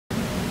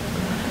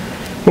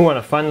We want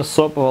to find the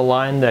slope of a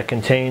line that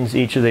contains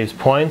each of these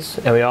points,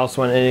 and we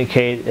also want to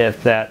indicate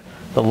if the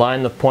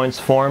line the points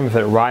form, if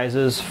it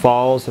rises,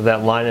 falls, if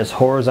that line is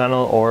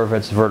horizontal or if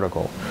it's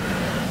vertical.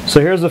 So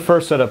here's the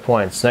first set of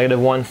points,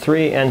 -1,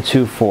 3, and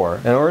 2,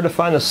 4. In order to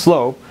find the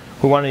slope,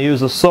 we want to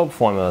use the slope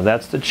formula.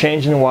 That's the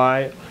change in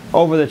y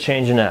over the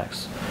change in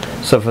x.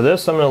 So for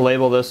this, I'm going to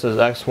label this as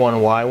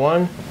x1,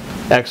 y1,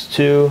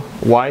 x2,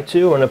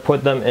 y2. I'm going to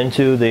put them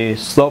into the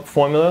slope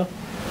formula.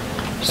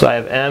 So I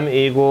have m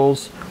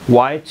equals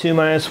y2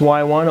 minus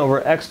y1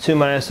 over x2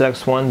 minus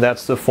x1.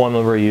 That's the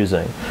formula we're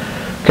using.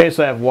 Okay,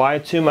 so I have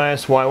y2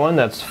 minus y1,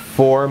 that's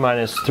 4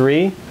 minus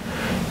 3.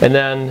 And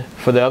then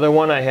for the other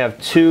one, I have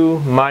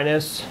 2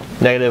 minus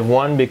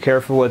 -1. Be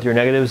careful with your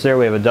negatives there,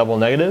 we have a double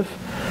negative.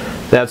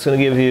 That's going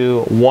to give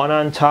you 1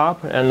 on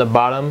top, and the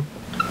bottom,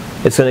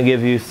 it's going to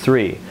give you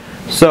 3.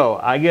 So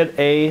I get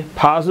a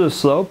positive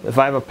slope. If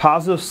I have a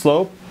positive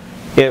slope,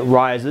 it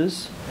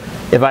rises.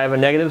 If I have a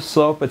negative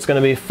slope, it's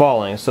going to be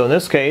falling. So in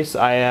this case,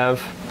 I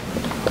have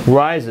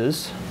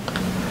rises,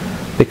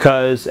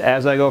 because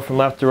as I go from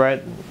left to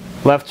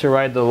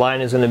right, the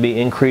line is going to be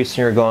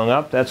increasing or going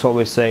up. That's what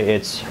we say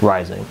it's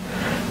rising.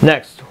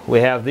 Next,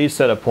 we have these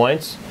set of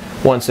points.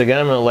 Once again,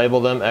 I'm going to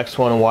label them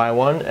x1,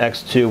 y1,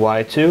 x2,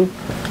 y2.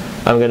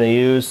 I'm going to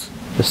use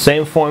the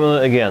same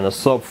formula again, the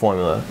slope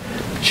formula.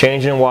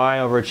 Change in y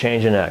over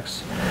change in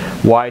x.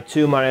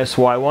 y2 minus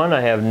y1,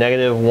 I have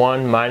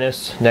 -1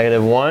 minus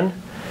 -1.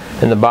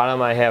 In the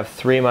bottom, I have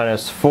 3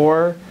 minus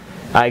 4.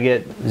 I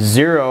get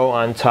 0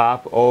 on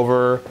top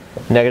over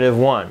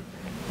 -1.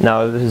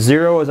 Now, if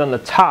 0 is on the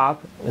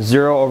top,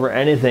 0 over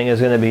anything is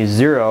going to be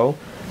 0.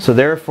 So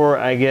therefore,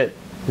 I get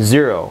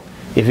 0.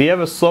 If you have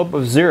a slope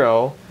of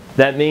 0,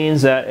 that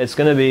means that it's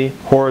going to be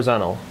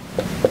horizontal.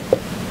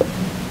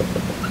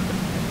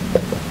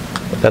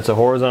 That's a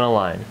horizontal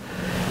line.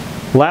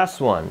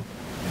 Last one.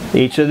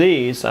 Each of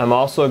these, I'm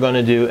also going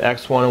to do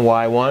x1 and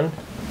y1,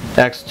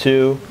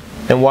 x2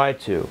 and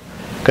y2.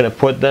 I'm going to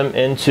put them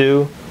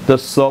into the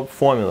slope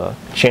formula.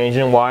 Change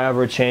in y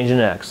over change in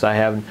x. I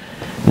have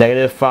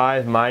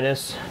 -5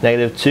 minus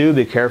 -2.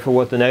 Be careful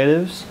with the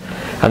negatives.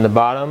 On the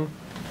bottom,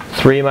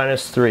 3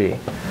 minus 3.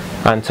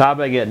 On top,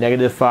 I get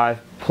 -5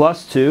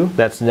 plus 2.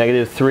 That's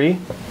 -3.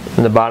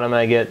 On the bottom,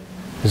 I get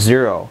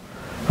 0.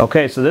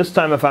 Okay, so this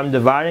time if I'm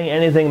dividing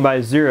anything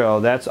by 0,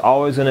 that's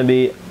always going to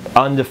be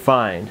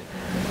undefined.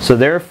 So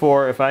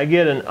therefore, if I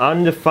get an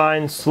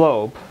undefined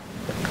slope,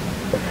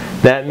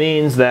 that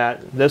means that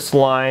this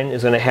line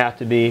is going to have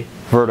to be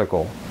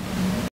vertical.